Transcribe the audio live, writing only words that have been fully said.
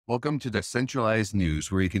Welcome to Decentralized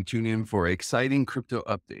News, where you can tune in for exciting crypto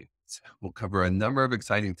updates. We'll cover a number of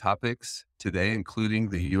exciting topics today, including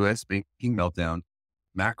the US banking meltdown,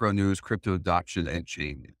 macro news, crypto adoption, and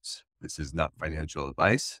chain news. This is not financial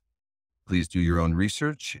advice. Please do your own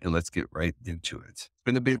research and let's get right into it. It's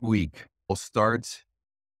been a big week. We'll start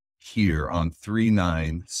here on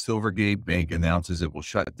 3/9. Silvergate Bank announces it will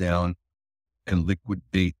shut down and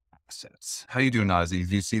liquidate assets. How you doing, Ozzy?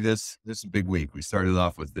 Do you see this? This is a big week. We started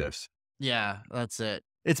off with this. Yeah, that's it.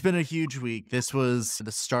 It's been a huge week. This was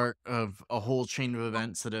the start of a whole chain of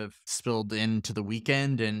events that have spilled into the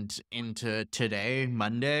weekend and into today,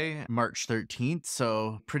 Monday, March 13th.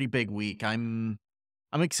 So pretty big week. I'm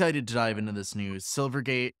excited to dive into this news.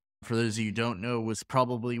 Silvergate, for those of you who don't know, was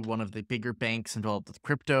probably one of the bigger banks involved with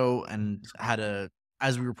crypto and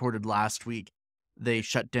as we reported last week, they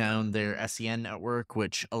shut down their SEN network,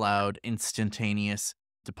 which allowed instantaneous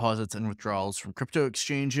deposits and withdrawals from crypto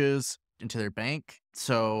exchanges into their bank.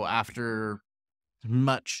 So after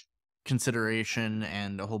much consideration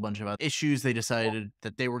and a whole bunch of other issues, they decided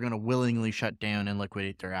that they were going to willingly shut down and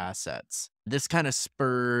liquidate their assets. This kind of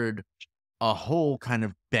spurred a whole kind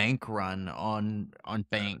of bank run on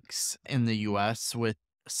banks in the US, with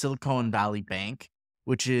Silicon Valley Bank,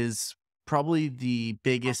 which is probably the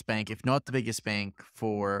biggest bank, if not the biggest bank,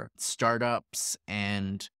 for startups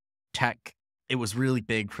and tech. It was really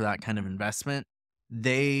big for that kind of investment.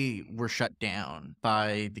 They were shut down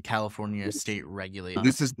by the California state regulator.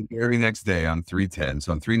 This is the very next day on 3/10.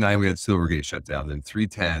 So on 3/9, we had Silvergate shut down. Then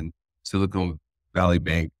 3/10, Silicon Valley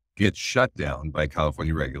Bank gets shut down by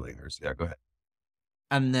California regulators. Yeah, go ahead.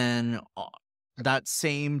 And then that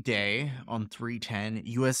same day on 3/10,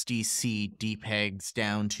 USDC depegs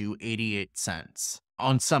down to 88 cents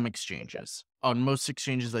on some exchanges. On most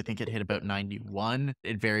exchanges, I think it hit about 91.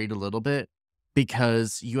 It varied a little bit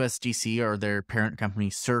because USDC, or their parent company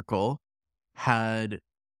Circle, had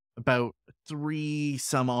about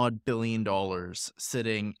some odd billion dollars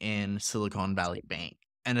sitting in Silicon Valley Bank.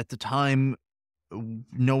 And at the time,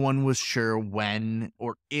 no one was sure when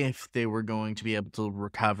or if they were going to be able to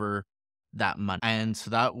recover that money. And so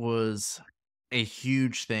that was a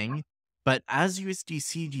huge thing. But as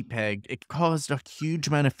USDC depegged, it caused a huge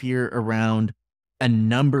amount of fear around a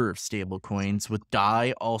number of stablecoins, with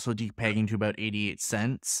DAI also depegging to about 88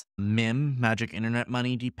 cents, MIM, Magic Internet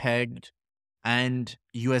Money, depegged, and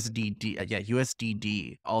USDD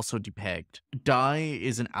also depegged. DAI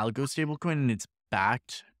is an algo stablecoin, and it's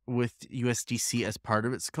backed with USDC as part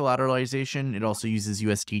of its collateralization. It also uses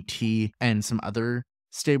USDT and some other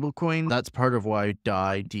stablecoin. That's part of why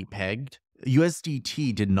DAI depegged.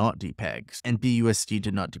 USDT did not depeg, and BUSD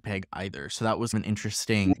did not depeg either. So that was an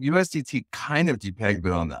interesting. USDT kind of depegged,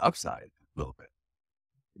 but on the upside a little bit.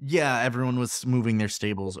 Yeah, everyone was moving their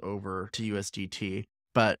stables over to USDT,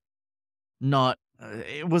 but not.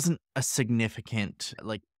 It wasn't a significant,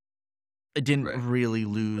 like, it didn't really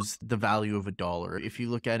lose the value of $1. If you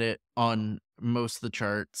look at it on most of the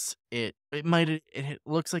charts, it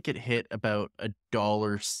looks like it hit about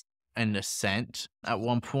 $1.01 at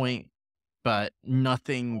one point, but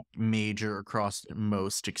nothing major across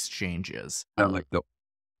most exchanges. Not like the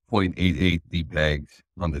 0.88 depeg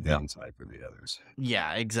on the downside for the others.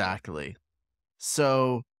 Yeah, exactly.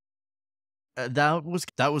 So that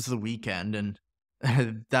was the weekend, and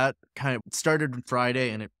that kind of started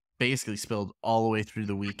Friday, and it basically spilled all the way through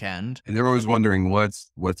the weekend. And everyone was wondering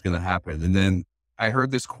what's going to happen. And then I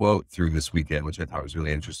heard this quote through this weekend, which I thought was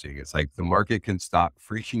really interesting. It's like the market can stop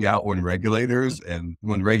freaking out when regulators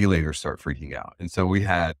start freaking out. And so we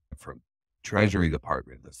had from Treasury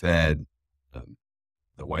Department, the Fed,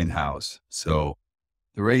 the White House. So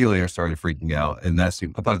the regulators started freaking out, and I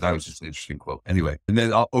thought that was just an interesting quote. Anyway, and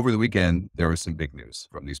then over the weekend, there was some big news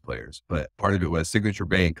from these players, but part of it was Signature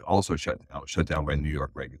Bank also shut down by New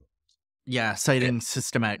York regulators. Yeah, citing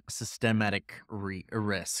systematic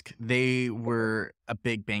risk. They were a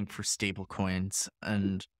big bank for stablecoins,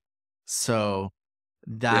 and so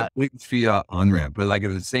that fiat on-ramp. But like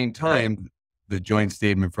at the same time, the joint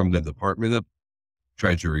statement from the Department of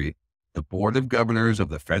Treasury, the Board of Governors of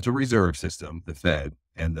the Federal Reserve System, the Fed,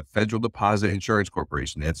 and the Federal Deposit Insurance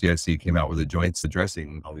Corporation, the FDIC, came out with a joint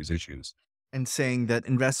addressing all these issues. And saying that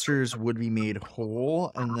investors would be made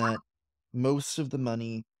whole and that most of the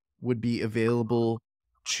money would be available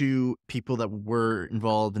to people that were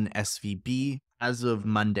involved in SVB as of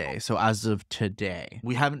Monday. So as of today,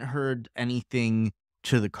 we haven't heard anything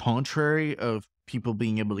to the contrary of people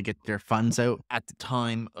being able to get their funds out at the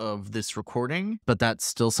time of this recording, but that's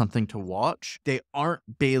still something to watch. They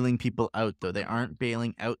aren't bailing people out, though. They aren't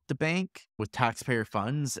bailing out the bank with taxpayer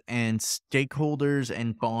funds, and stakeholders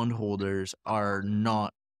and bondholders are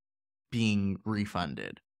not being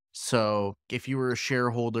refunded. So if you were a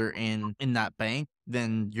shareholder in that bank,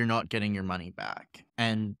 then you're not getting your money back.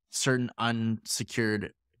 And certain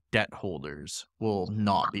unsecured debt holders will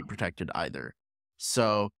not be protected either.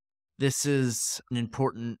 So this is an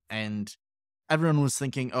important, and everyone was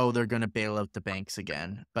thinking, oh, they're going to bail out the banks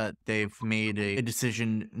again, but they've made a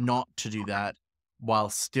decision not to do that while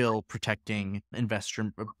still protecting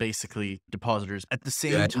basically depositors. At the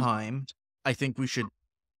same time, I think we should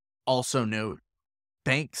also note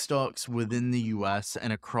bank stocks within the US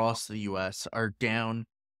and across the US are down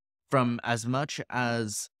from as much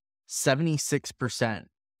as 76%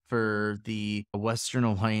 for the Western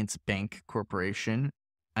Alliance Bank Corporation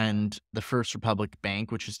and the First Republic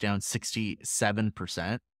Bank, which is down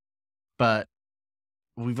 67%. But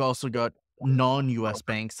we've also got non-US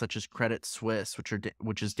banks such as Credit Suisse,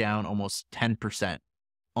 which is down almost 10%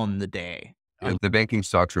 on the day. The banking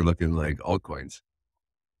stocks are looking like altcoins.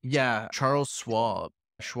 Yeah, Charles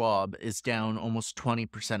Schwab is down almost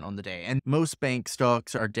 20% on the day. And most bank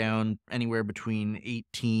stocks are down anywhere between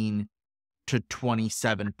 18 to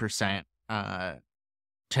 27%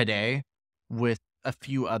 today, with a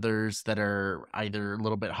few others that are either a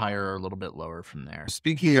little bit higher or a little bit lower from there.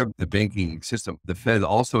 Speaking of the banking system, the Fed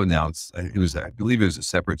also announced, I believe it was a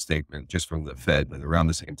separate statement just from the Fed, but around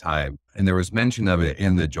the same time. And there was mention of it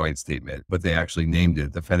in the joint statement, but they actually named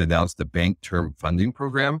it. The Fed announced the Bank Term Funding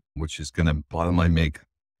Program, which is going to bottom line make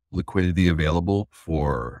liquidity available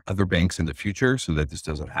for other banks in the future so that this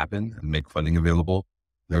doesn't happen, and make funding available.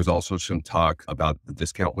 There's also some talk about the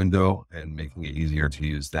discount window and making it easier to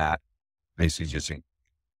use that. Basically just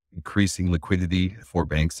increasing liquidity for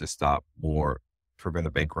banks to stop or prevent a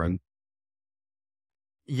bank run.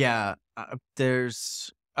 Yeah,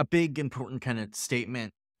 there's a big important kind of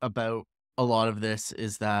statement about a lot of this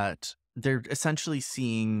is that they're essentially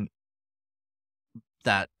seeing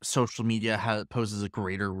that social media poses a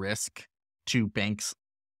greater risk to banks'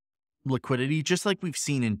 liquidity, just like we've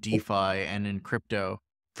seen in DeFi and in crypto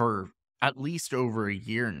for at least over a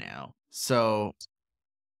year now. So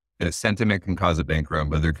sentiment can cause a bank run,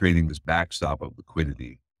 but they're creating this backstop of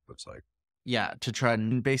liquidity, looks like. Yeah, to try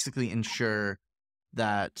and basically ensure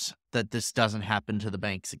that this doesn't happen to the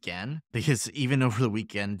banks again. Because even over the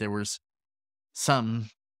weekend, there was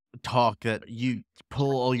some talk that you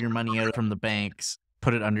pull all your money out from the banks,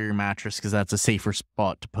 put it under your mattress, because that's a safer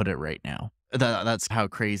spot to put it right now. That's how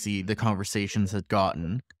crazy the conversations had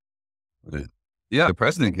gotten. Yeah, the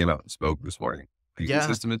president came out and spoke this morning. Yeah.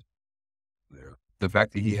 System is there. The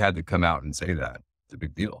fact that he had to come out and say that, it's a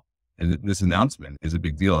big deal. And this announcement is a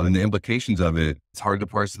big deal. And the implications of it, it's hard to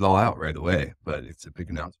parse it all out right away, but it's a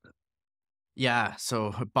big announcement. Yeah.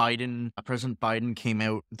 So President Biden came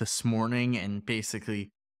out this morning and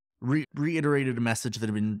basically reiterated a message that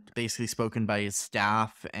had been basically spoken by his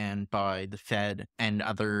staff and by the Fed and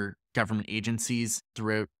other government agencies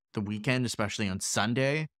throughout the weekend, especially on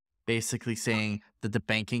Sunday, basically saying that the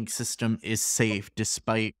banking system is safe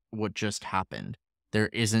despite what just happened. There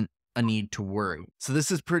isn't a need to worry. So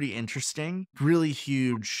this is pretty interesting. Really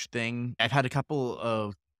huge thing. I've had a couple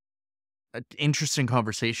of interesting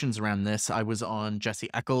conversations around this. I was on Jesse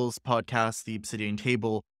Eccles' podcast, The Obsidian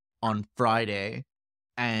Table, on Friday,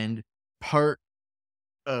 and part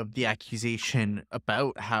of the accusation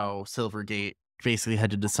about how Silvergate basically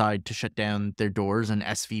had to decide to shut down their doors and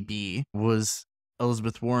SVB was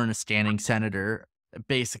Elizabeth Warren, a standing senator,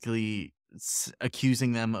 basically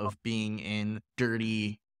accusing them of being in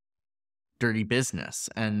dirty business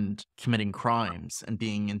and committing crimes and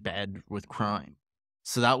being in bed with crime.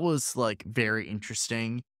 So that was like very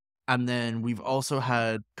interesting. And then we've also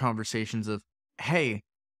had conversations of, hey,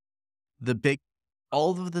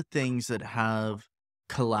 all of the things that have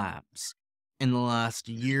collapsed in the last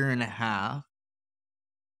year and a half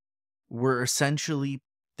were essentially,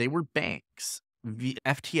 they were banks. The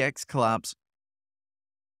FTX collapsed,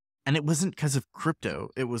 and it wasn't because of crypto.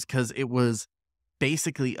 It was because it was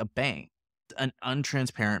basically a bank, an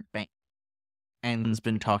untransparent bank. And has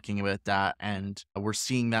been talking about that, and we're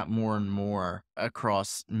seeing that more and more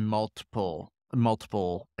across multiple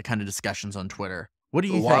kind of discussions on Twitter. What do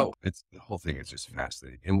you think? The whole thing is just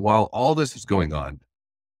fascinating. And while all this is going on,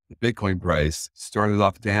 the Bitcoin price started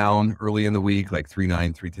off down early in the week, like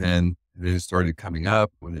 3.9, 3.10. And then it started coming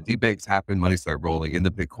up. When the debanks happened, money started rolling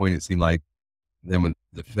into Bitcoin, it seemed like. And then when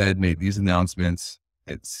the Fed made these announcements,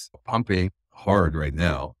 it's pumping hard right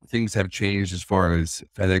now. Things have changed as far as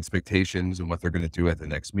Fed expectations and what they're going to do at the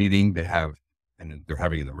next meeting. They're having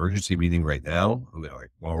an emergency meeting right now,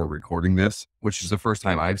 like while we're recording this, which is the first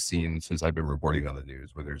time I've seen since I've been reporting on the news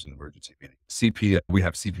where there's an emergency meeting. We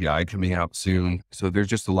have CPI coming out soon. So there's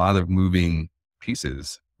just a lot of moving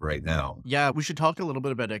pieces right now. Yeah, we should talk a little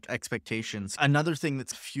bit about expectations. Another thing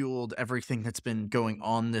that's fueled everything that's been going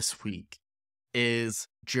on this week is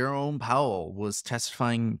Jerome Powell was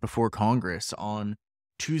testifying before Congress on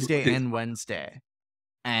Tuesday and Wednesday,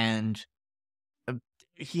 and uh,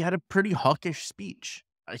 he had a pretty hawkish speech.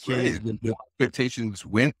 Right. The expectations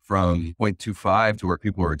went from 0.25 to where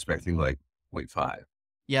people were expecting like 0.5.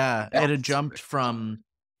 Yeah, it had That's jumped from,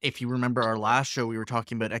 if you remember our last show, we were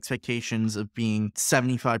talking about expectations of being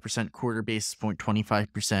 75% quarter basis point,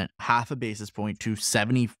 25% half a basis point, to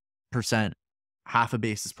 70% half a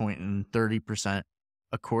basis point and 30%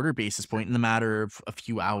 a quarter basis point in the matter of a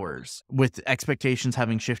few hours, with expectations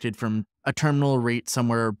having shifted from a terminal rate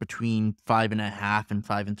somewhere between 5.5 and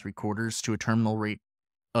 5.75 to a terminal rate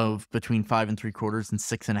of between 5.75 and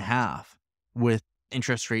 6.5, with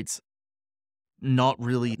interest rates not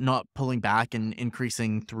pulling back and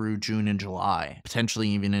increasing through June and July, potentially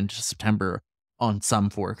even into September on some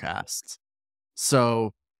forecasts.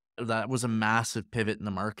 So that was a massive pivot in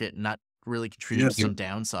the market, and that really contributed to some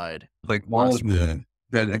downside. Like all of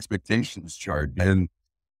that expectations chart, and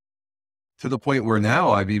to the point where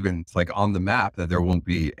now I've even like on the map that there won't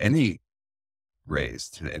be any raise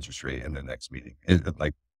to the interest rate in the next meeting.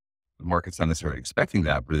 Like the market's not necessarily expecting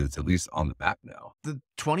that, but it's at least on the map now. The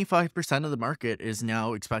 25% of the market is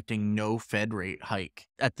now expecting no Fed rate hike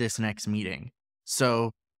at this next meeting.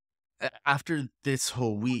 So after this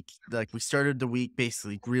whole week, like we started the week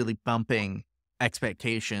basically really bumping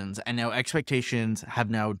expectations, and now expectations have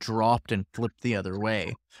now dropped and flipped the other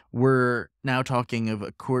way. We're now talking of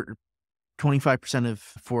 25% of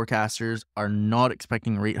forecasters are not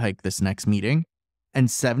expecting a rate hike this next meeting, and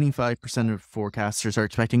 75% of forecasters are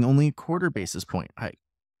expecting only a quarter basis point hike.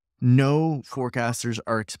 No forecasters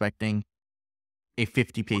are expecting a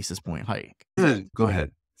 50 basis point hike. Go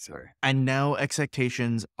ahead. Sorry. And now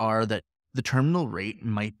expectations are that the terminal rate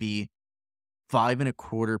might be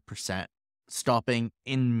 5.25%, stopping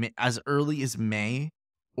in as early as May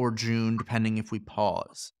or June, depending if we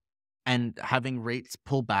pause, and having rates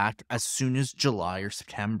pull back as soon as July or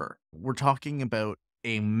September. We're talking about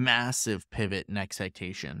a massive pivot in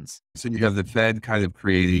expectations. So you have the Fed kind of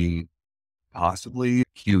creating possibly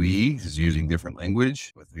QE, is using different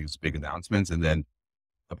language with these big announcements, and then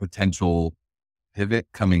a potential pivot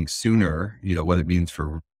coming sooner, what it means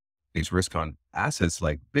for these risk on assets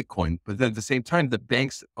like Bitcoin. But then at the same time,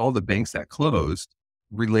 all the banks that closed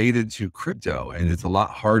related to crypto, and it's a lot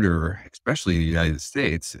harder, especially in the United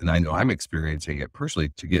States. And I know I'm experiencing it personally,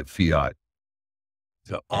 to get fiat,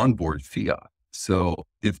 to onboard fiat. So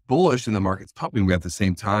it's bullish and the market's pumping, but at the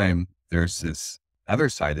same time, there's this other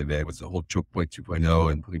side of it with the whole choke point 2.0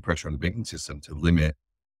 and putting pressure on the banking system to limit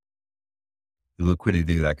the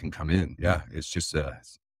liquidity that can come in. Yeah, it's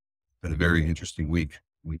it's been a very interesting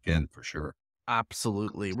weekend for sure.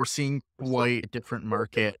 Absolutely. We're seeing quite a different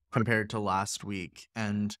market compared to last week.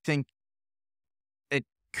 And I think it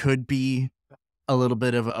could be a little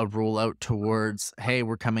bit of a rollout towards, hey,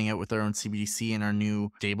 we're coming out with our own CBDC and our new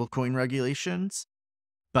stablecoin regulations.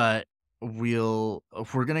 But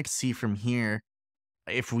if we're going to see from here,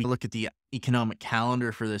 if we look at the economic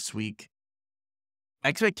calendar for this week,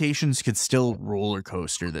 expectations could still roller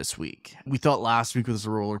coaster this week. We thought last week was a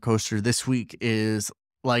roller coaster. This week is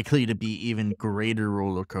likely to be even greater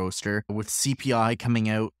roller coaster, with CPI coming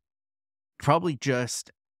out probably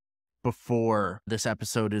just before this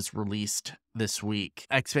episode is released this week.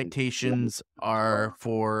 Expectations are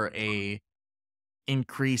for a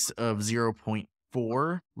increase of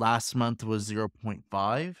 0.4. Last month was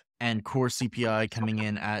 0.5, and core CPI coming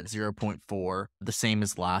in at 0.4, the same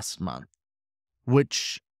as last month,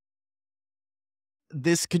 which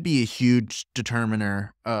this could be a huge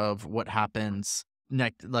determiner of what happens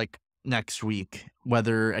next week,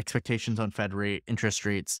 whether expectations on Fed rate interest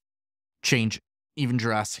rates change even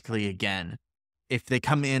drastically again. If they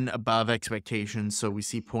come in above expectations, so we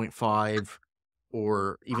see 0.5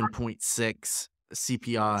 or even 0.6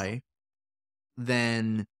 CPI,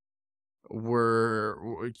 then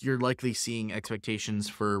you're likely seeing expectations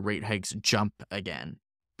for rate hikes jump again.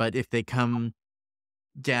 But if they come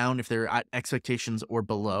down, if they're at expectations or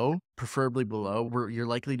below, preferably below, you're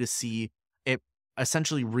likely to see it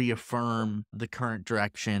essentially reaffirm the current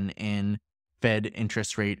direction in Fed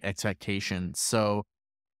interest rate expectations. So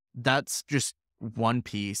that's just one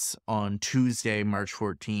piece on Tuesday, March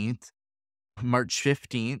 14th. March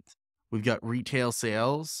 15th, we've got retail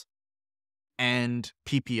sales and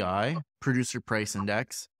PPI, producer price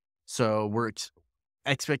index. So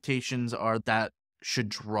expectations are that should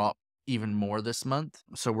drop even more this month.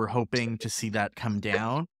 So we're hoping to see that come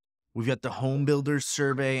down. We've got the home builders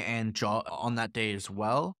survey and job on that day as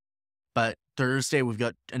well. But Thursday, we've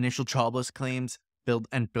got initial jobless claims,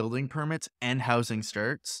 building permits, and housing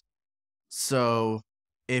starts. So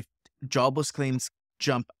if jobless claims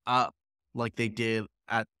jump up like they did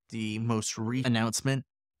at the most recent announcement,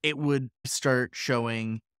 it would start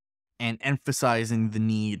showing and emphasizing the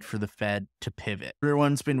need for the Fed to pivot.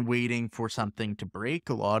 Everyone's been waiting for something to break.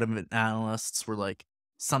 A lot of analysts were like,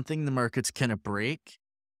 something the market's going to break.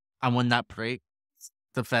 And when that breaks,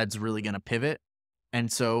 the Fed's really going to pivot.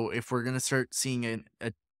 And so if we're going to start seeing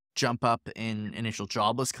a jump up in initial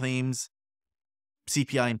jobless claims,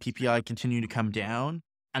 CPI and PPI continue to come down,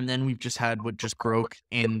 and then we've just had what just broke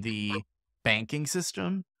in the banking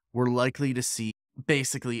system, we're likely to see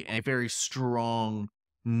basically a very strong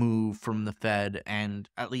move from the Fed, and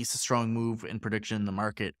at least a strong move in prediction in the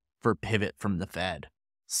market for pivot from the Fed.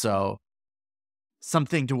 So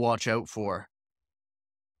something to watch out for.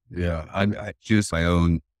 Yeah, I just my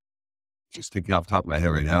own, just thinking off the top of my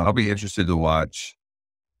head right now. I'll be interested to watch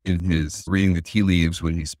in his reading the tea leaves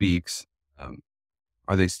when he speaks.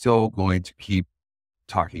 Are they still going to keep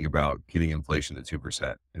talking about getting inflation to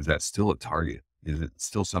 2%? Is that still a target? Is it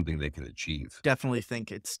still something they can achieve? Definitely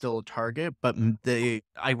think it's still a target, but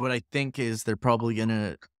what I think is they're probably going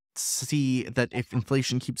to see that if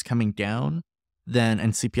inflation keeps coming down,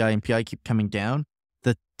 and CPI and PI keep coming down,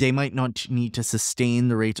 that they might not need to sustain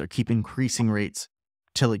the rates or keep increasing rates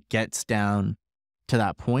till it gets down to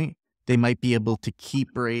that point. They might be able to keep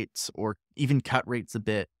rates or even cut rates a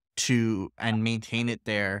bit and maintain it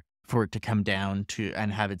there for it to come down to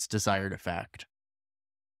and have its desired effect.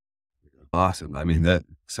 Awesome. I mean, that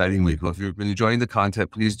exciting week. Well, if you've been enjoying the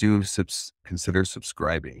content, please do consider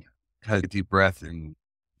subscribing. Take a deep breath and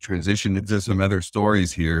transition into some other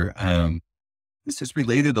stories here. This is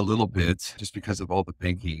related a little bit just because of all the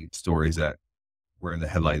banking stories that were in the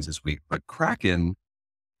headlines this week. But Kraken,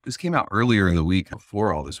 this came out earlier in the week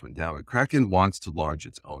before all this went down. But Kraken wants to launch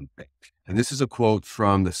its own bank. And this is a quote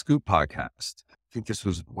from the Scoop podcast. I think this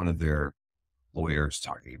was one of their lawyers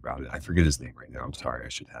talking about it. I forget his name right now. I'm sorry. I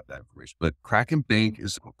should have that information. But Kraken Bank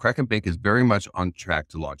is very much on track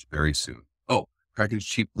to launch very soon. Oh, Kraken's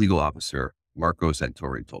chief legal officer, Marco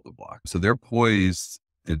Santori, told the block. So they're poised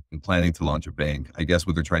and planning to launch a bank. I guess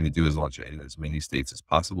what they're trying to do is launch it in as many states as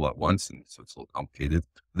possible at once. And so it's a little complicated.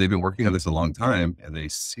 They've been working on this a long time, and they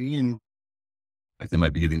seem like they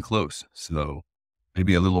might be getting close. So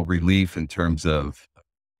maybe a little relief in terms of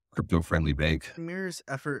crypto-friendly bank. Mirrors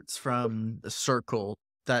efforts from the Circle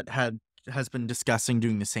that has been discussing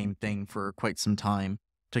doing the same thing for quite some time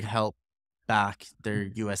to help back their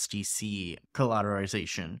USDC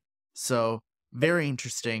collateralization. So very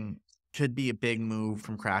interesting. Could be a big move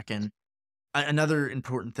from Kraken. Another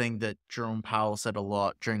important thing that Jerome Powell said a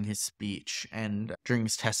lot during his speech and during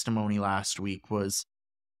his testimony last week was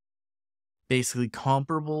basically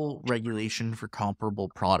comparable regulation for comparable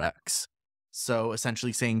products. So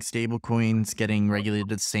essentially saying stablecoins getting regulated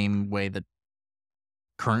the same way that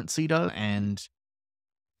currency does, and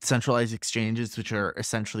centralized exchanges, which are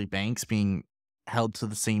essentially banks, being held to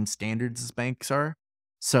the same standards as banks are.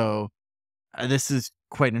 So this is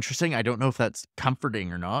quite interesting. I don't know if that's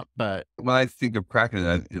comforting or not, but when I think of Kraken,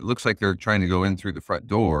 it looks like they're trying to go in through the front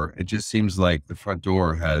door. It just seems like the front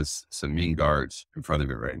door has some mean guards in front of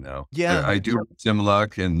it right now. Yeah, I do wish them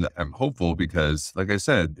luck, and I'm hopeful because, like I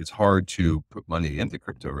said, it's hard to put money into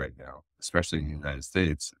crypto right now, especially in the United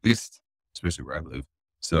States, at least, especially where I live.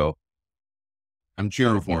 So I'm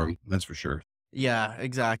cheering for them, that's for sure. Yeah,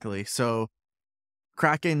 exactly. So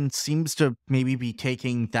Kraken seems to maybe be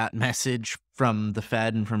taking that message from the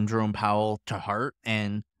Fed and from Jerome Powell to heart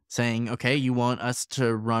and saying, okay, you want us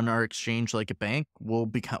to run our exchange like a bank? We'll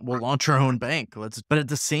launch our own bank. But at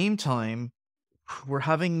the same time, we're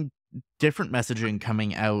having different messaging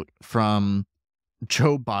coming out from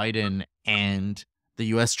Joe Biden and the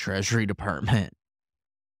US Treasury Department.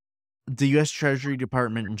 The US Treasury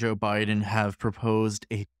Department and Joe Biden have proposed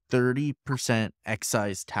a 30%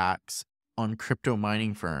 excise tax on crypto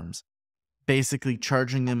mining firms, basically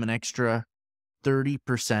charging them an extra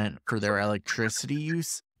 30% for their electricity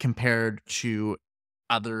use compared to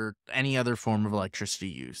any other form of electricity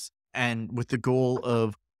use, and with the goal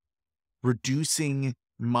of reducing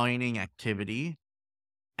mining activity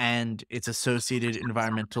and its associated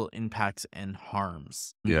environmental impacts and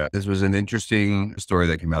harms. Yeah, this was an interesting story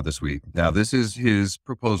that came out this week. Now, his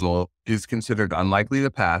proposal is considered unlikely to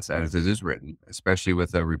pass as it is written, especially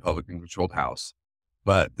with a Republican-controlled House.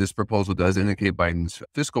 But this proposal does indicate Biden's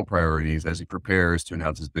fiscal priorities as he prepares to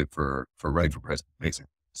announce his bid for running for president, basically.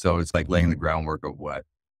 So it's like laying the groundwork of what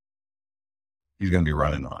he's going to be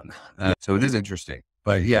running on. So it is interesting.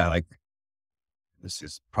 But yeah, like this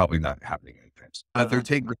is probably not happening anytime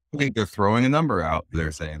soon. They're throwing a number out.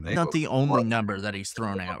 They're saying they Not the only number that he's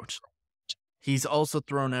thrown out. He's also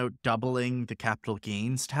thrown out doubling the capital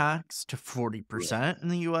gains tax to 40% in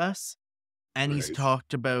the US. And he's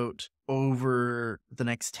talked about over the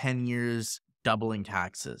next 10 years, doubling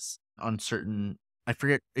taxes on certain, I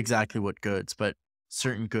forget exactly what goods, but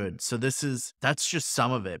certain goods. So that's just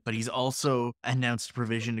some of it. But he's also announced a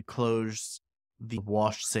provision to close the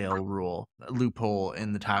wash sale rule, a loophole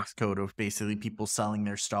in the tax code of basically people selling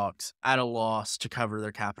their stocks at a loss to cover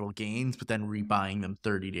their capital gains, but then rebuying them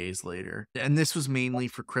 30 days later. And this was mainly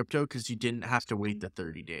for crypto because you didn't have to wait the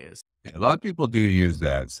 30 days. Yeah, a lot of people do use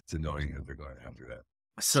that. It's annoying that they're going after that.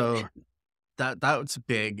 So that's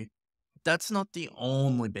big. That's not the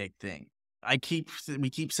only big thing. We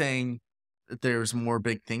keep saying that there's more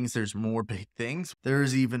big things. There's more big things.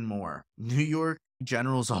 There's even more. New York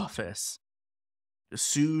General's office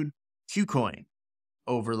sued Kucoin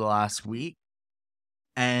over the last week.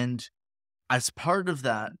 And as part of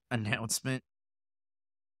that announcement,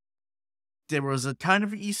 there was a kind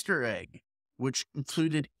of Easter egg, which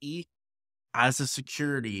included ETH as a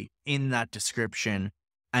security in that description,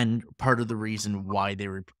 and part of the reason why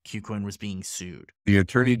Kucoin was being sued. The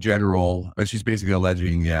Attorney General, she's basically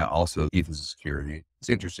alleging, also ETH is a security. It's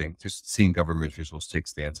interesting just seeing government officials take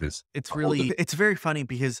stances. It's very funny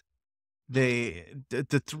because the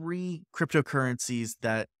three cryptocurrencies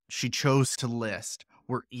that she chose to list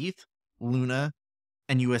were ETH, Luna,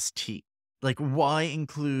 and UST. Like, why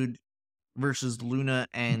include versus Luna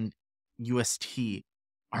and UST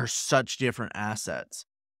are such different assets?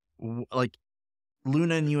 Like,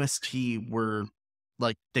 Luna and UST were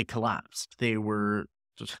like, they collapsed. There was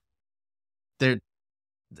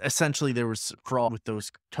fraud with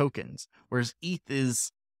those tokens, whereas ETH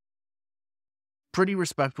is pretty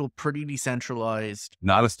respectable, pretty decentralized.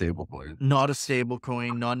 Not a stable coin. Not a stable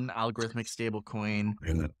coin, not an algorithmic stable coin.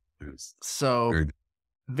 So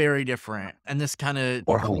very different. And this kind of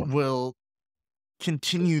will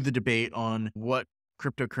continue the debate on what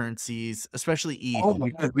cryptocurrencies, especially ETH. Oh my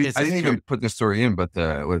God. I didn't even put this story in, but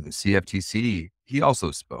the CFTC, he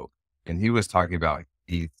also spoke, and he was talking about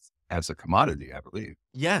ETH as a commodity, I believe.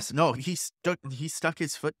 Yes. No, he stuck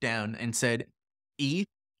his foot down and said, ETH,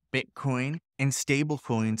 Bitcoin, and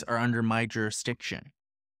stablecoins are under my jurisdiction.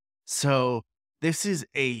 So this is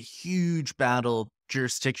a huge battle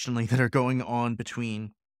jurisdictionally that are going on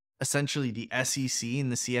between essentially the SEC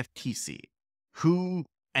and the CFTC,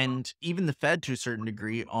 and even the Fed to a certain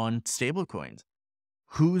degree on stablecoins.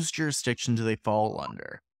 Whose jurisdiction do they fall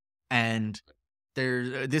under? And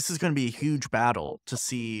this is going to be a huge battle to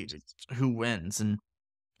see who wins. And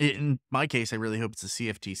in my case, I really hope it's the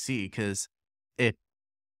CFTC, because if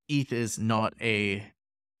ETH is not a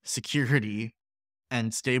security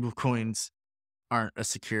and stablecoins aren't a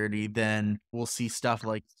security, then we'll see stuff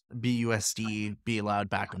like BUSD be allowed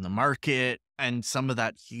back on the market, and some of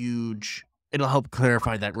that it'll help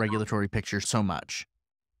clarify that regulatory picture so much.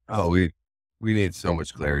 Oh, we need so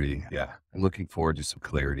much clarity. Yeah. I'm looking forward to some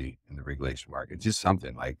clarity in the regulation market. Just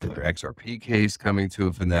something like the XRP case coming to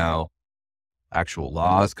a finale, actual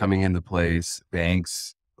laws coming into place,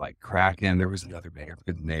 banks like Kraken. There was another bank, I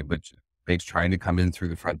forget the name, but banks trying to come in through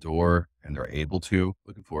the front door, and they're able to.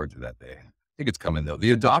 Looking forward to that day. I think it's coming though.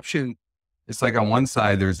 The adoption, it's like on one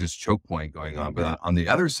side, there's this choke point going on, but on the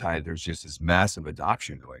other side, there's just this massive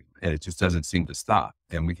adoption going, and it just doesn't seem to stop.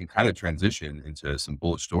 And we can kind of transition into some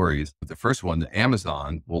bullish stories. But the first one,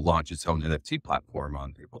 Amazon will launch its own NFT platform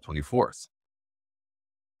on April 24th.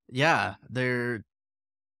 Yeah, they're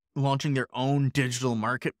launching their own digital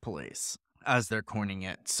marketplace, as they're coining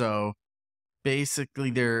it. So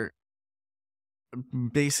basically, they're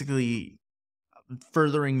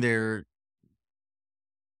furthering their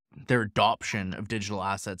adoption of digital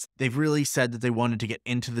assets. They've really said that they wanted to get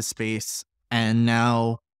into the space, and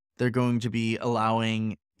now they're going to be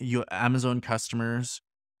allowing Amazon customers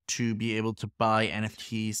to be able to buy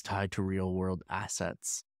NFTs tied to real world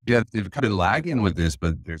assets. Yeah, they've kind of lagging with this,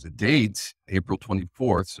 but there's a date, April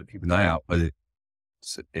 24th, so keep an eye out. But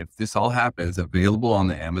if this all happens, available on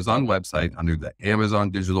the Amazon website under the Amazon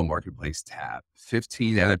Digital Marketplace tab,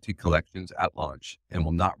 15 NFT collections at launch, and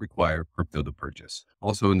will not require crypto to purchase.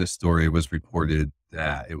 Also in this story, it was reported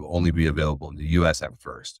that it will only be available in the US at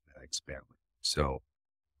first, and expand. So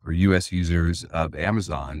for US users of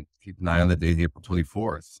Amazon, keep an eye on the date, April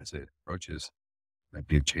 24th, as it approaches. Might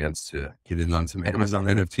be a chance to get in on some Amazon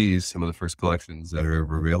NFTs, some of the first collections that are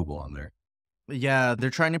ever available on there. Yeah, they're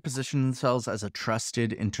trying to position themselves as a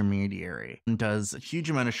trusted intermediary, and does a huge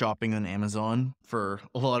amount of shopping on Amazon for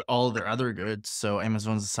all of their other goods. So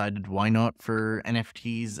Amazon's decided, why not for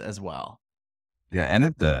NFTs as well? Yeah.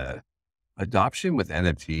 And the adoption with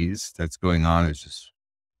NFTs that's going on is just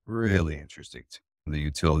really interesting. The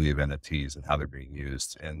utility of NFTs and how they're being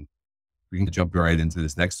used. And we can jump right into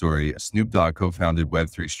this next story. Snoop Dogg co-founded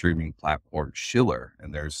Web3 streaming platform Schiller,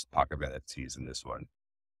 and there's talk of NFTs in this one.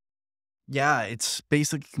 Yeah, it's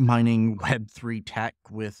basically combining Web3 tech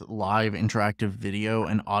with live interactive video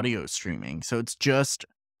and audio streaming. So it's just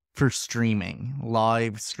for streaming,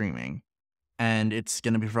 live streaming. And it's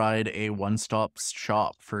going to provide a one-stop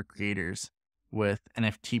shop for creators with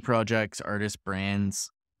NFT projects, artists, brands,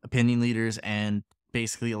 opinion leaders, and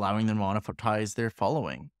basically allowing them to monetize their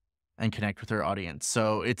following and connect with their audience.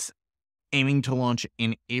 So it's aiming to launch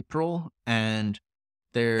in April, and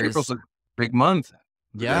April's there's, a big month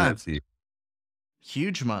for yeah, NFT.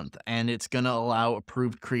 huge month, and it's going to allow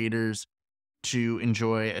approved creators to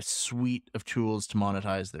enjoy a suite of tools to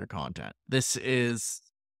monetize their content. This is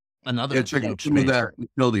another Yeah, check out huge some of space. that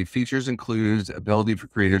ability. Features includes ability for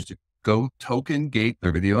creators to go token gate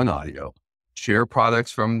their video and audio, share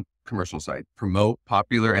products from commercial site, promote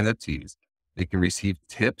popular NFTs. They can receive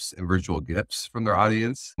tips and virtual gifts from their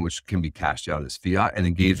audience, which can be cashed out as fiat, and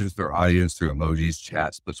engage with their audience through emojis,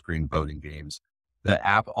 chat, split screen voting games. The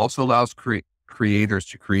app also allows creators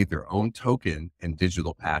to create their own token and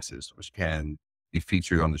digital passes, which can be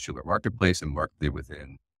featured on the Schiller Marketplace and marketed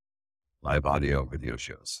within live audio video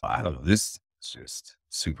shows. I don't know. This is just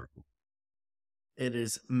super cool. It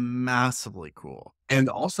is massively cool. And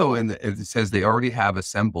also it says they already have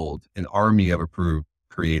assembled an army of approved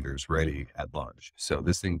creators ready at launch. So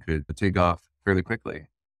this thing could take off fairly quickly.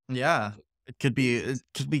 Yeah, it could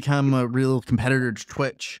become a real competitor to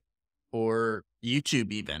Twitch or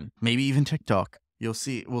YouTube, even maybe even TikTok. We'll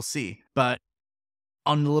see. But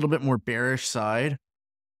on the little bit more bearish side,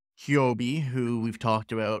 Huobi, who we've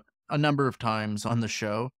talked about a number of times on the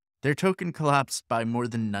show, their token collapsed by more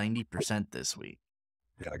than 90% this week.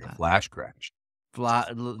 Yeah, like a flash crash.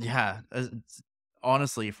 It's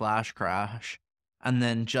honestly a flash crash. And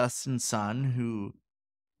then Justin Sun, who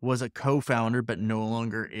was a co-founder but no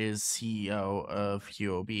longer is CEO of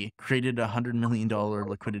Huobi, created a $100 million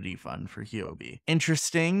liquidity fund for Huobi.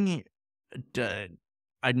 Interesting.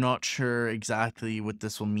 I'm not sure exactly what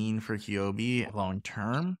this will mean for Huobi long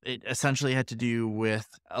term. It essentially had to do with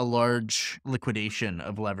a large liquidation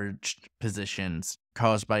of leveraged positions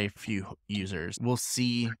caused by a few users. We'll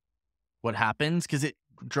see what happens because it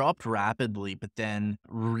dropped rapidly, but then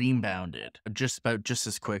rebounded just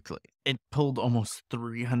as quickly. It pulled almost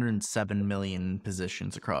 307 million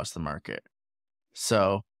positions across the market.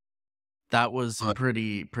 So that was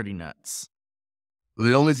pretty nuts.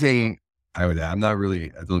 The only thing I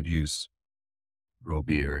don't use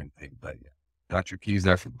Huobi or anything, but yeah, got your keys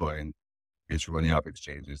there for coin. It's your money off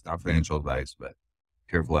exchanges, not financial advice, but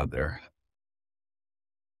careful out there.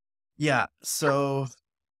 Yeah. So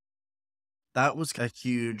that was a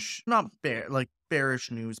huge,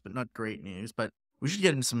 bearish news, but not great news. But we should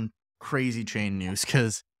get into some crazy chain news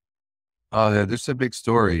because Yeah, there's a big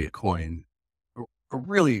story, coin, a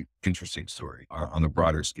really interesting story on a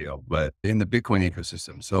broader scale, but in the Bitcoin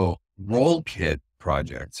ecosystem. So Rollkit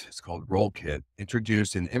project, it's called Rollkit,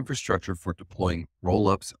 introduced an infrastructure for deploying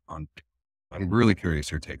rollups on. I'm really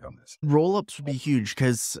curious your take on this. rollups would be huge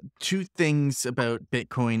because two things about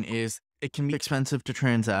Bitcoin is it can be expensive to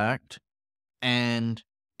transact and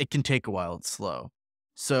it can take a while. It's slow.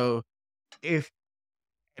 So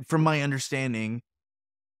from my understanding,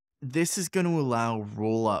 this is going to allow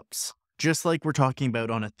rollups, just like we're talking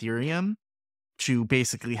about on Ethereum, to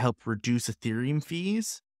basically help reduce Ethereum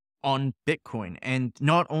fees on Bitcoin, and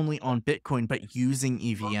not only on Bitcoin, but using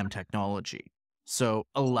EVM technology. So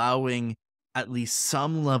allowing at least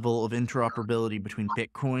some level of interoperability between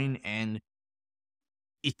Bitcoin and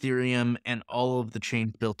Ethereum and all of the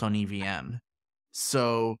chains built on EVM.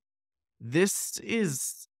 So this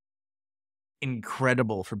is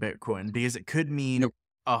incredible for Bitcoin because it could mean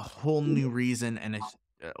a whole new reason and a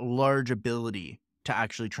large ability to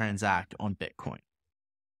actually transact on Bitcoin.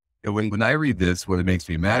 And when I read this, what it makes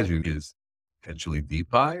me imagine is potentially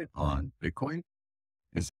DeFi on Bitcoin.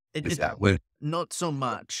 Is that what? Not so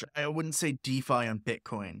much. I wouldn't say DeFi on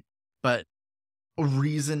Bitcoin, but a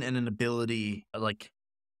reason and an ability, like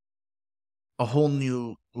a whole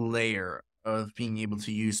new layer of being able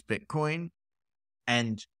to use Bitcoin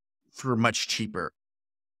and for much cheaper.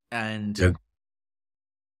 And Yeah.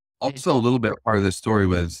 Also, a little bit part of the story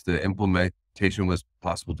was the implementation was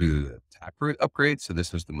possible due to the taproot upgrade. So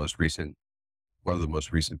this was one of the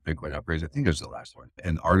most recent Bitcoin upgrades. I think it was the last one.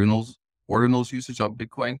 And Ordinal's usage on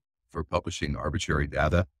Bitcoin for publishing arbitrary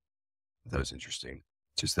data. That was interesting.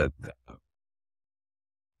 Just that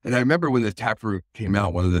And I remember when the taproot came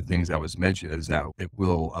out, one of the things that was mentioned is that it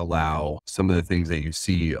will allow some of the things that you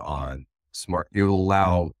see on it will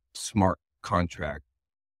allow smart contract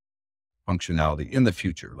functionality in the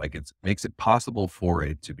future. Like it makes it possible for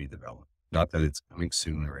it to be developed. Not that it's coming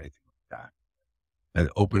soon or anything like that. And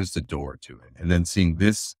it opens the door to it. And then seeing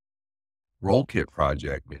this roll kit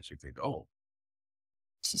project makes you think, oh,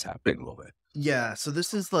 this is happening a little bit. Yeah. So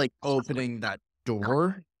this is like opening that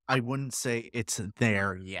door. I wouldn't say it's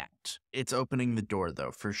there yet. It's opening the door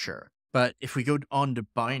though, for sure. But if we go on to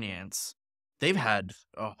Binance, they've had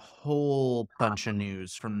a whole bunch of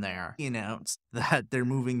news from there. They announced that they're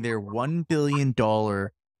moving their $1 billion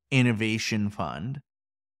innovation fund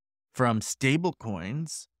from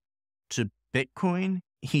stablecoins to Bitcoin,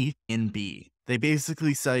 Eth, and B. They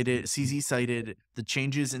basically cited, CZ cited the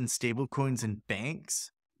changes in stablecoins and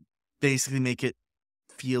banks basically make it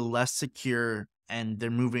feel less secure, and they're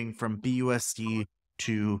moving from BUSD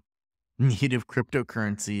to native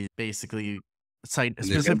cryptocurrency, basically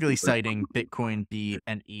specifically citing Bitcoin, B,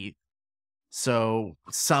 and ETH. So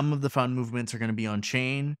some of the fund movements are going to be on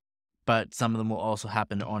chain, but some of them will also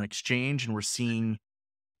happen on exchange. And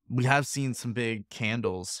we have seen some big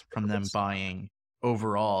candles from them buying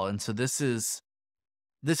overall. And so this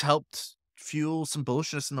helped fuel some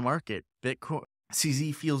bullishness in the market. Bitcoin,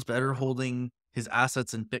 CZ feels better holding his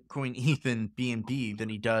assets in Bitcoin, ETH, and BNB than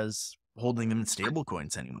he does holding them in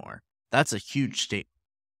stablecoins anymore. That's a huge statement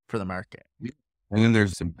for the market. And then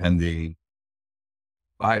there's some pending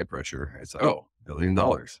buy pressure. It's like, oh, $1 billion.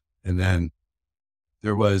 And then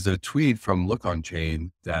there was a tweet from Look On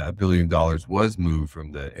Chain that $1 billion was moved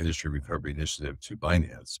from the Industry Recovery Initiative to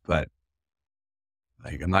Binance, but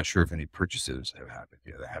like, I'm not sure if any purchases have happened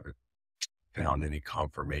yet. I haven't found any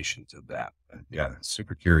confirmations of that. But yeah,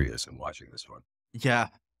 super curious in watching this one. Yeah.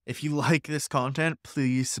 If you like this content,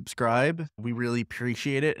 please subscribe. We really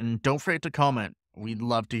appreciate it. And don't forget to comment. We'd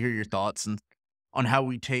love to hear your thoughts on how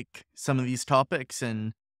we take some of these topics.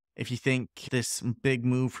 And if you think this big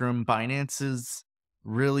move from Binance is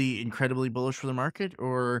really incredibly bullish for the market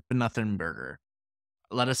or nothing burger,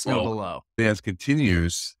 let us know below. Binance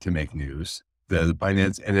continues to make news. The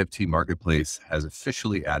Binance NFT marketplace has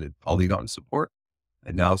officially added Polygon support.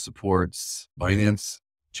 It now supports Binance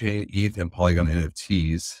Chain, ETH, and Polygon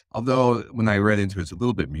NFTs. Although when I read into it, it's a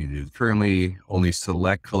little bit muted. Currently, only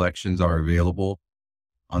select collections are available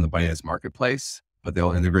on the Binance marketplace, but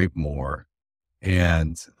they'll integrate more.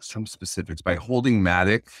 And some specifics, by holding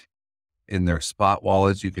Matic in their spot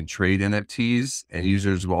wallets, you can trade NFTs, and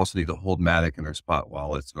users will also need to hold Matic in their spot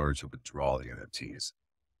wallets in order to withdraw the NFTs.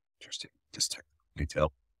 Interesting. Just technical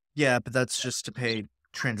detail. Yeah, but that's just to pay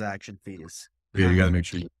transaction fees. Yeah, you got to make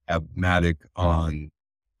sure you have Matic on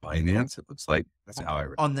Binance. It looks like that's how I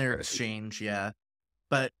read on their exchange. Yeah,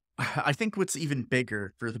 but I think what's even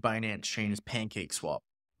bigger for the Binance chain is PancakeSwap,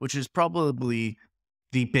 which is probably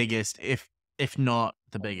the biggest, if not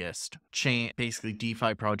the biggest chain, basically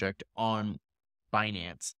DeFi project on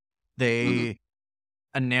Binance. They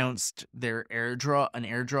announced an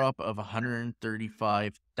airdrop of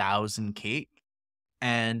 135,000 cake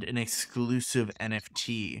and an exclusive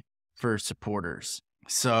NFT for supporters.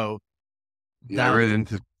 So I read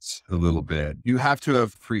into this a little bit. You have to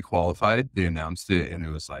have pre-qualified. They announced it, and it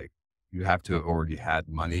was like you have to have already had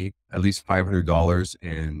money, at least $500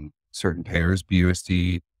 in certain pairs: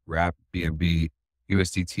 BUSD, WRAP, BNB,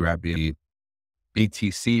 USDT, WRAP, BNB,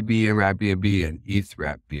 BTC, WRAP, BNB, and ETH,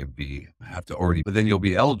 WRAP, BNB. Have to already, but then you'll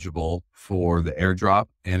be eligible for the airdrop.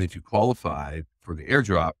 And if you qualify for the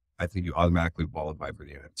airdrop, I think you automatically qualify for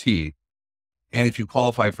the NFT. And if you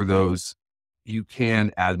qualify for those, you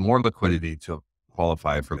can add more liquidity to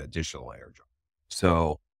qualify for the additional airdrop.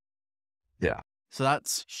 So, yeah. So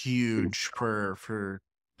that's huge for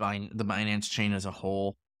the Binance chain as a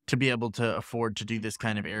whole, to be able to afford to do this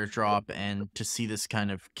kind of airdrop and to see this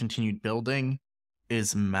kind of continued building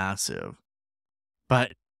is massive.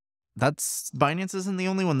 But Binance isn't the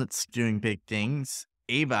only one that's doing big things.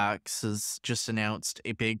 AVAX has just announced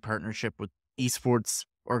a big partnership with esports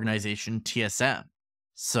organization TSM.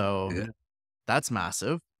 So that's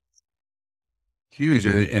massive. Huge.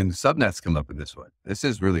 And subnets come up in this one. This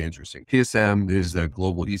is really interesting. TSM is a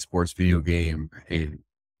global esports video game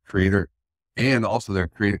creator, and also their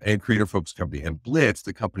creator focused company. And Blitz,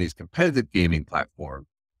 the company's competitive gaming platform,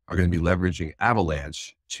 are going to be leveraging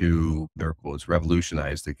Avalanche to, their quotes,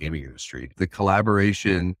 revolutionize the gaming industry. The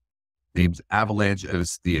collaboration names Avalanche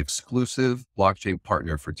as the exclusive blockchain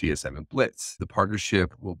partner for TSM and Blitz. The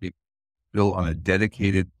partnership will be built on a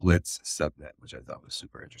dedicated Blitz subnet, which I thought was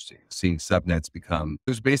super interesting. Seeing subnets become,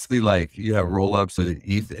 there's basically like, rollups of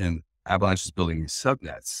ETH, and Avalanche is building these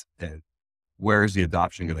subnets. And where is the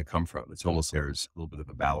adoption going to come from? It's almost there's a little bit of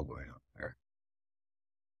a battle going on there.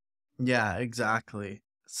 Yeah, exactly. To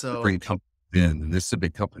So, bring companies in, and this is a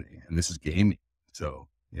big company, and this is gaming. So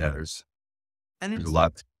yeah, there's and a it's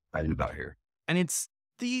lot to fight about here. and it's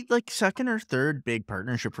the like second or third big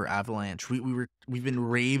partnership for Avalanche. We've been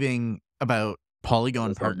raving about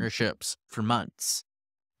Polygon partnerships for months,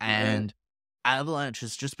 and Avalanche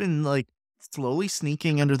has just been like slowly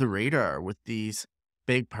sneaking under the radar with these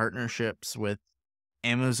big partnerships with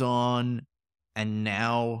Amazon and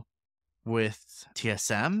now with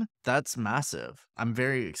TSM. That's massive. I'm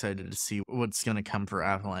very excited to see what's going to come for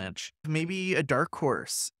Avalanche. Maybe a dark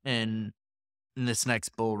horse in this next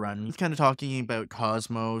bull run. We've kind of talking about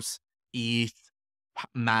Cosmos, ETH,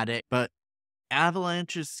 Matic, but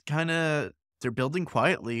Avalanche is they're building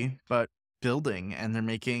quietly, but building, and they're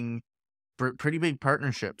making pretty big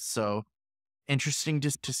partnerships. So interesting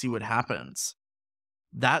just to see what happens.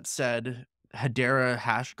 That said, Hadera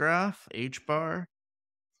Hashgraph, HBAR,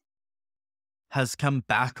 has come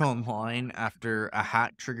back online after a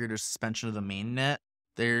hack triggered a suspension of the mainnet.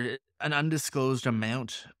 There, an undisclosed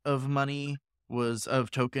amount of money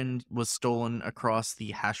token was stolen across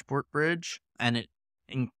the Hashport bridge, and it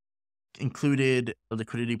included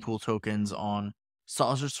liquidity pool tokens on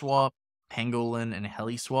SaucerSwap, Pangolin, and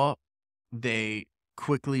HeliSwap. They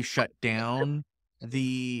quickly shut down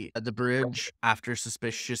the bridge after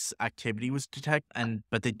suspicious activity was detected,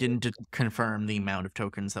 but they didn't confirm the amount of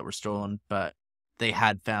tokens that were stolen, but they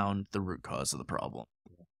had found the root cause of the problem.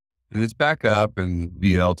 And it's back up, and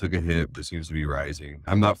BL took a hit, but seems to be rising.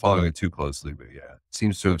 I'm not following it too closely, but yeah, it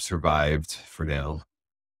seems to have survived for now.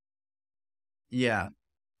 Yeah.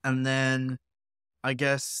 And then I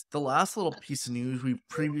guess the last little piece of news, we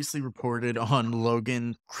previously reported on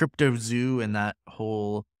Logan Crypto Zoo and that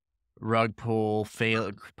whole rug pull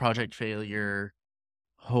project failure,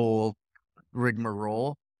 whole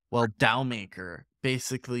rigmarole. Well, DaoMaker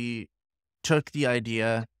basically took the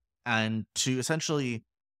idea and to essentially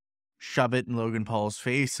shove it in Logan Paul's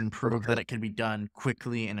face and prove that it can be done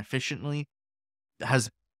quickly and efficiently, has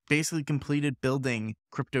basically completed building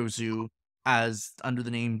Crypto Zoo as under the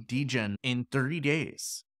name Degen in 30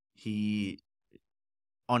 days. He,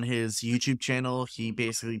 on his YouTube channel, he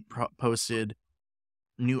basically posted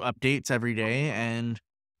new updates every day, and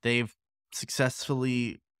they've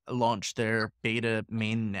successfully launched their beta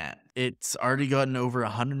mainnet. It's already gotten over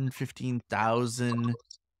 115,000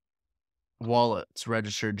 wallets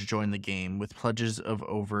registered to join the game with pledges of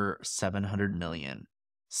over 700 million.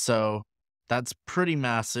 So that's pretty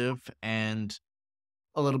massive, and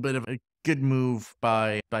a little bit of a good move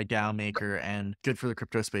by DaoMaker, and good for the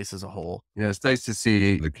crypto space as a whole. Yeah, it's nice to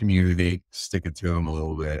see the community stick it to them a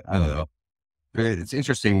little bit. I don't know. It's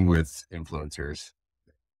interesting with influencers.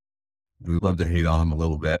 We love to hate on them a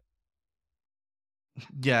little bit.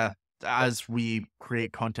 Yeah, as we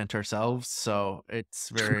create content ourselves, so it's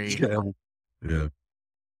very Yeah,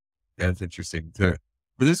 it's interesting too.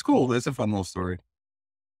 But it's cool. It's a fun little story.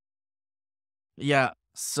 Yeah,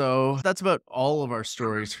 so that's about all of our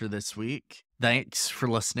stories for this week. Thanks for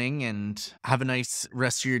listening, and have a nice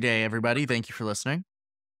rest of your day, everybody. Thank you for listening.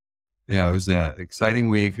 Yeah, it was an exciting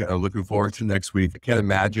week. Looking forward to next week. I can't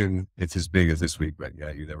imagine it's as big as this week, but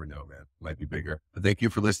yeah, you never know, man. It might be bigger. But thank you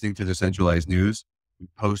for listening to Decentralized News. We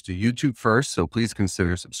post to YouTube first, so please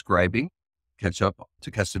consider subscribing. Catch the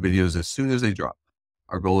videos as soon as they drop.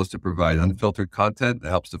 Our goal is to provide unfiltered content that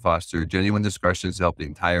helps to foster genuine discussions to help the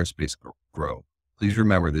entire space grow. Please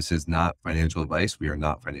remember, this is not financial advice. We are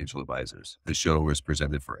not financial advisors. This show is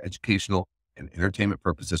presented for educational and entertainment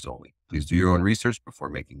purposes only. Please do your own research before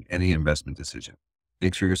making any investment decision.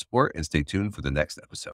 Thanks for your support, and stay tuned for the next episode.